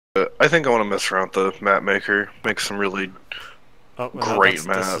I think I want to mess around with the map maker. Make some really great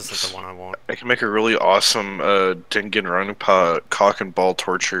maps. This isn't the one I want. I can make a really awesome Danganronpa cock and ball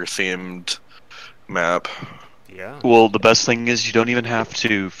torture themed map. Yeah. Well, the best thing is you don't even have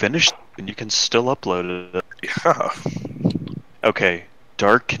to finish, and you can still upload it. Yeah. Okay,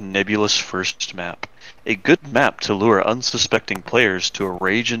 Dark Nebulous First Map. A good map to lure unsuspecting players to a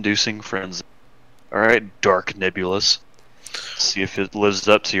rage-inducing frenzy. Alright, Dark Nebulous. See if it lives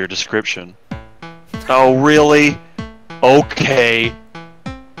up to your description. Oh, really? Okay.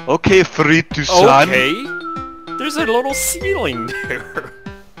 Okay, Fritu-san. Okay. There's a little ceiling there.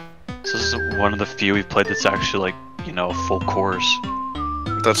 This is one of the few we've played that's actually, like, you know, full course.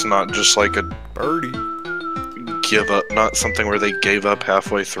 That's not just like a Birdie. give up, not something where they gave up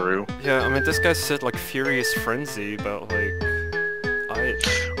halfway through. Yeah, I mean, this guy said, like, Furious Frenzy, but, like,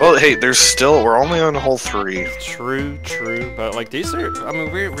 Well, hey, we're only on hole 3. True, but, like, these are, I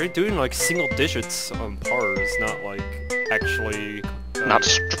mean, we're doing, like, single digits on pars, not, like, actually... Not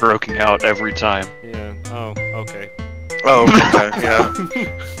stroking out every time. Yeah, oh, okay. Oh, okay, yeah.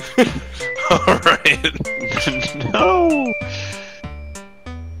 Alright. No!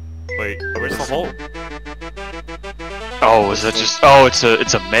 Wait, where's the hole? Oh, is that just... Oh, it's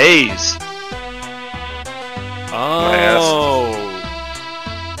a maze! Oh!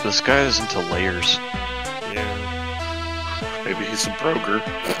 This guy is into layers. Yeah. Maybe he's a broker.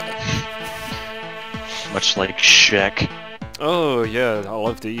 Much like Shek. Oh, yeah, I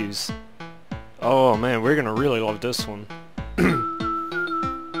love these. Oh, man, we're gonna really love this one.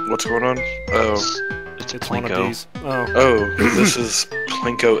 What's going on? Oh. It's one of these. Oh. Oh, this is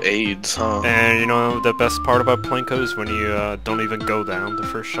Plinko AIDS, huh? And you know the best part about Plinko is when you don't even go down the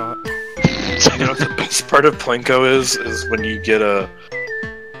first shot. You know what the best part of Plinko is when you get a...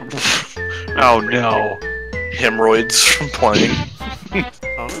 Oh no. hemorrhoids from playing.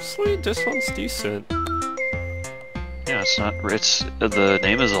 Honestly, this one's decent. Yeah, it's not... the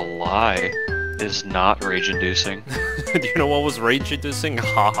name is a lie. It is not rage-inducing. Do you know what was rage-inducing?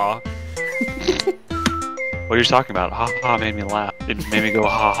 Haha. What are you talking about? Ha ha made me laugh. It made me go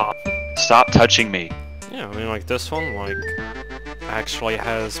ha ha. Stop touching me. Yeah, I mean, like, this one, like, actually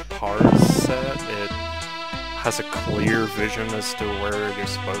has pars set. It has a clear vision as to where you're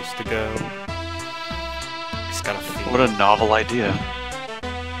supposed to go. It's got a feel. What a novel idea.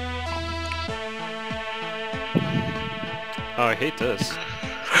 Oh, I hate this.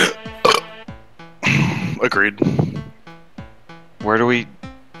 Agreed. What do we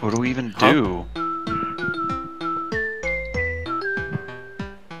even do?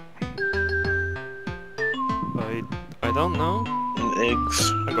 I don't know.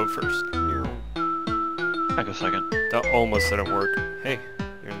 Eggs. I go first. I go second. That almost didn't work. Hey,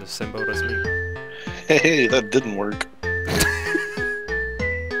 you're in the same boat as me. Hey, that didn't work.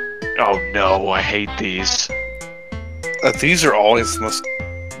 Oh no, I hate these. These are always the most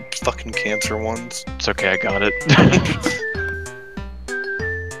fucking cancer ones. It's okay, I got it.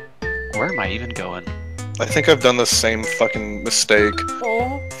 Where am I even going? I think I've done the same fucking mistake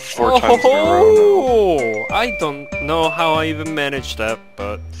 4 times in a row Oh, I don't know how I even managed that,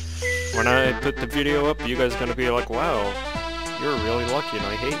 but when I put the video up, you guys are gonna be like, wow, you're really lucky and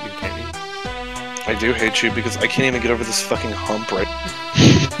I hate you, Kenny. I do hate you because I can't even get over this fucking hump right.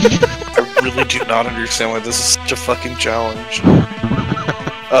 I really do not understand why this is such a fucking challenge.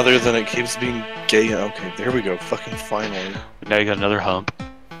 Other than it keeps being gay. Okay, there we go. Fucking finally. Now you got another hump.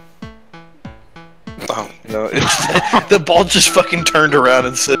 Oh, no. It's, the ball just fucking turned around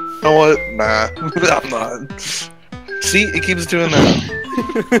and said, you know what? Nah. I'm not. See? It keeps doing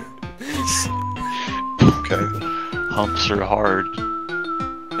that. Okay. Humps are hard.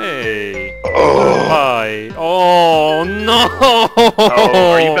 Hey. Oh. Hi. Oh, no!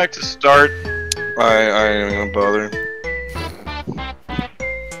 Oh, are you back to start? I ain't gonna bother.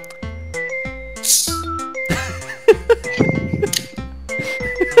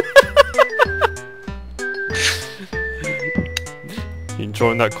 You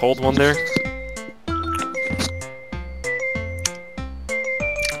enjoying that cold one there?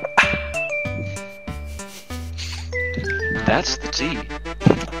 That's the tea.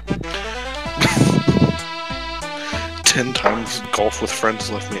 10 times golf with friends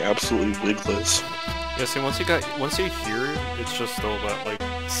left me absolutely wigless. Yeah, see, once you hear it, it's just all about, like,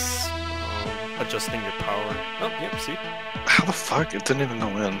 adjusting your power. Oh, yep, see? How the fuck? It didn't even go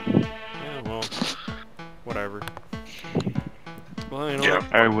in. Yeah, well, whatever. Well, you know, Yeah.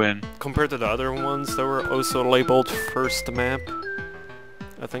 I win. compared to the other ones that were also labeled first map,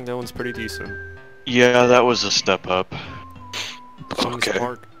 I think that one's pretty decent. Yeah, that was a step up. Okay.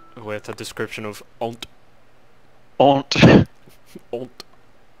 With a description of ont. Ont. Ont.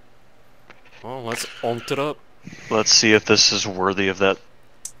 Let's alt it up. Let's see if this is worthy of that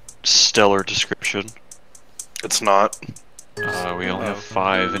stellar description. It's not. We only have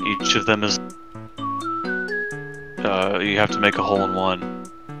 5, and each of them is. You have to make a hole in one.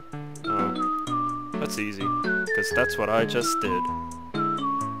 Oh, that's easy, because that's what I just did.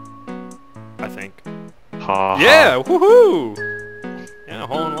 I think. Ha. Yeah, woohoo! Yeah,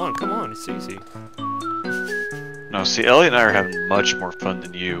 hole in one. Come on, it's easy. No, see, Elliot and I are having much more fun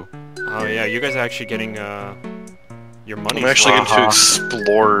than you. Oh yeah, you guys are actually getting your money. I'm actually going to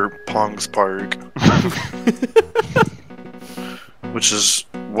explore Pungspark, which is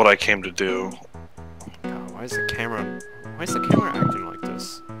what I came to do. God, why is the camera acting like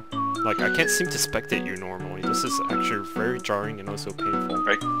this? Like, I can't seem to spectate you normally. This is actually very jarring and also painful.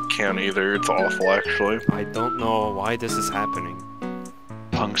 I can't either. It's awful, actually. I don't know why this is happening.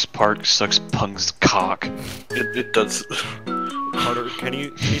 Pungspark sucks Pung's cock. It does. Carter, can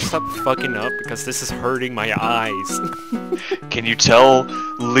you stop fucking up? Because this is hurting my eyes. Can you tell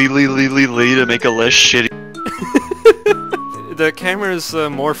Lee to make a less shitty? The camera is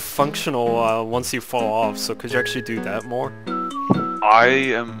more functional once you fall off, so could you actually do that more?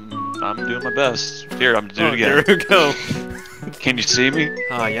 I'm doing my best. Here, I'm doing it again. There we go. Can you see me?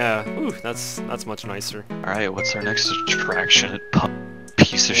 Ah, yeah. Ooh, that's much nicer. Alright, what's our next attraction at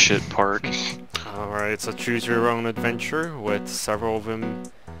piece of shit park? Alright, so choose your own adventure, with several of them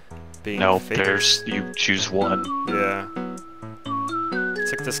being No, fake. you choose one. Yeah.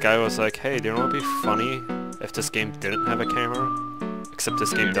 It's like this guy was like, hey, do you know what would be funny if this game didn't have a camera? Except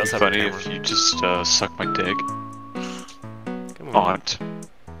this game does have a Funny camera. if you just suck my dick. Come on. Aunt.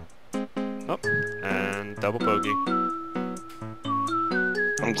 Oh, and double bogey.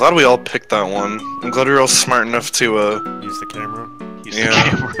 I'm glad we all picked that one. I'm glad we were all smart enough to, Use the camera. Use Yeah.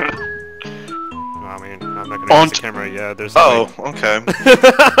 the camera. I mean, I'm not gonna use the camera. Yeah, there's. Oh, okay.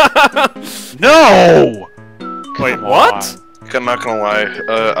 No! Wait, Come what? on. I'm not gonna lie.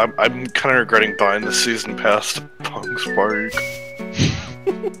 I'm kind of regretting buying the season pass to Pungspark.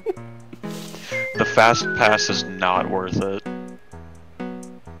 The fast pass is not worth it.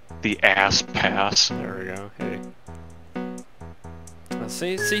 The ass pass. There we go. Hey.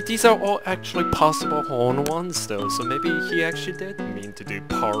 See, these are all actually possible hole-in-ones, though. So maybe he actually did mean to do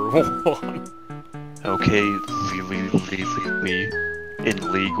par 1. Okay, Lee.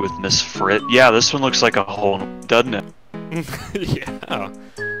 In league with Miss Frit. Yeah, this one looks like a hole, doesn't it? Yeah.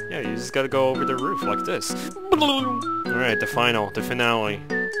 Yeah, you just gotta go over the roof like this. Alright, the finale.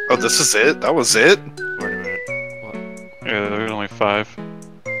 Oh, this is it? That was it? Wait a minute. Yeah, there's only 5.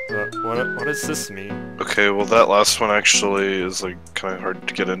 What does this mean? Okay, well that last one actually is like kind of hard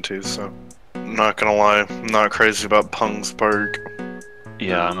to get into, so I'm not gonna lie, I'm not crazy about Pungspark.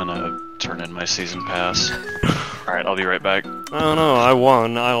 Yeah, I'm gonna turn in my season pass. Alright, I'll be right back. I don't know, I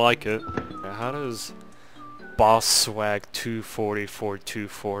won, I like it. How does Boss Swag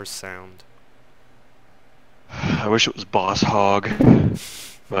 24424 sound? I wish it was Boss Hog,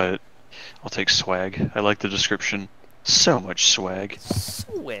 but I'll take swag. I like the description. So much swag.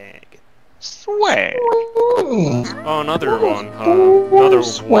 Swag. Swag! Oh, another one. Another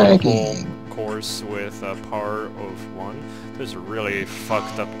wonderful course with a par of 1. There's a really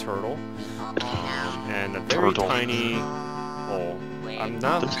fucked up turtle. And a very Turtle. tiny hole. I'm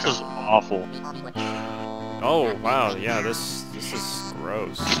not... This is awful. Oh, wow, yeah, this is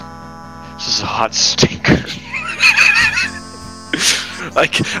gross. This is a hot stinker. I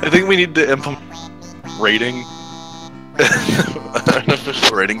think we need to implement rating. An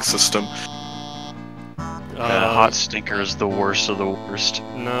official rating system. Hot stinker is the worst of the worst.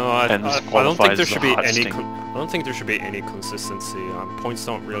 No, I And this don't think qualifies there as a should be hot any. stink. I don't think there should be any consistency. Points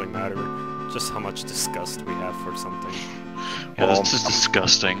don't really matter. Just how much disgust we have for something. Yeah, Well, this is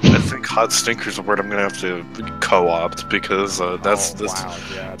disgusting. I think hot stinker's a word I'm gonna have to co-opt because this Wow,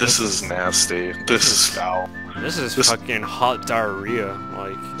 yeah, this is nasty. This is foul. This is this- fucking hot diarrhea.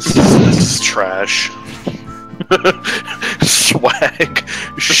 Like, This is trash. Swag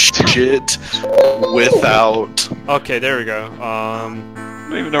shit without. okay, there we go. I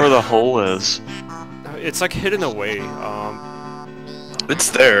don't even know where the hole is. It's like hidden away. It's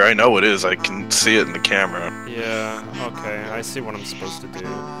there. I know it is. I can see it in the camera. Yeah. Okay, I see what I'm supposed to do.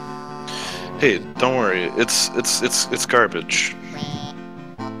 Hey, don't worry. It's garbage.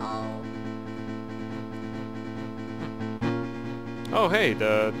 Oh, hey,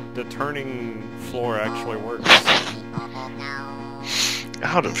 the turning floor actually works.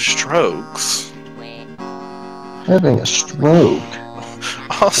 Out of strokes. Having a stroke.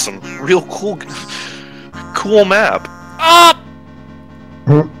 Awesome. Real cool. Cool map. Up.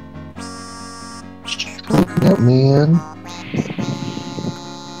 Stroke that man.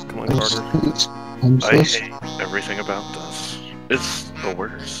 Come on, Carter. Who's I this? hate everything about this. It's the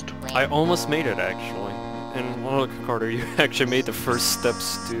worst. I almost made it, actually. And look, Carter, you actually made the first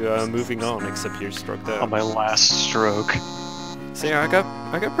steps to moving on, except you struck that. On my last stroke. See, I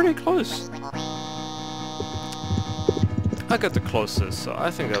got pretty close. I got the closest, so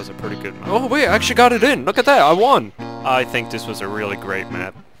I think that was a pretty good map. Oh wait, I actually got it in! Look at that, I won! I think this was a really great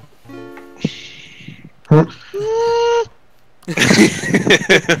map.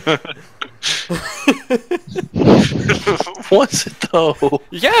 Was it though?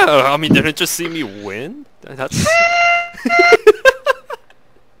 Yeah, I mean, didn't it just see me win? That's...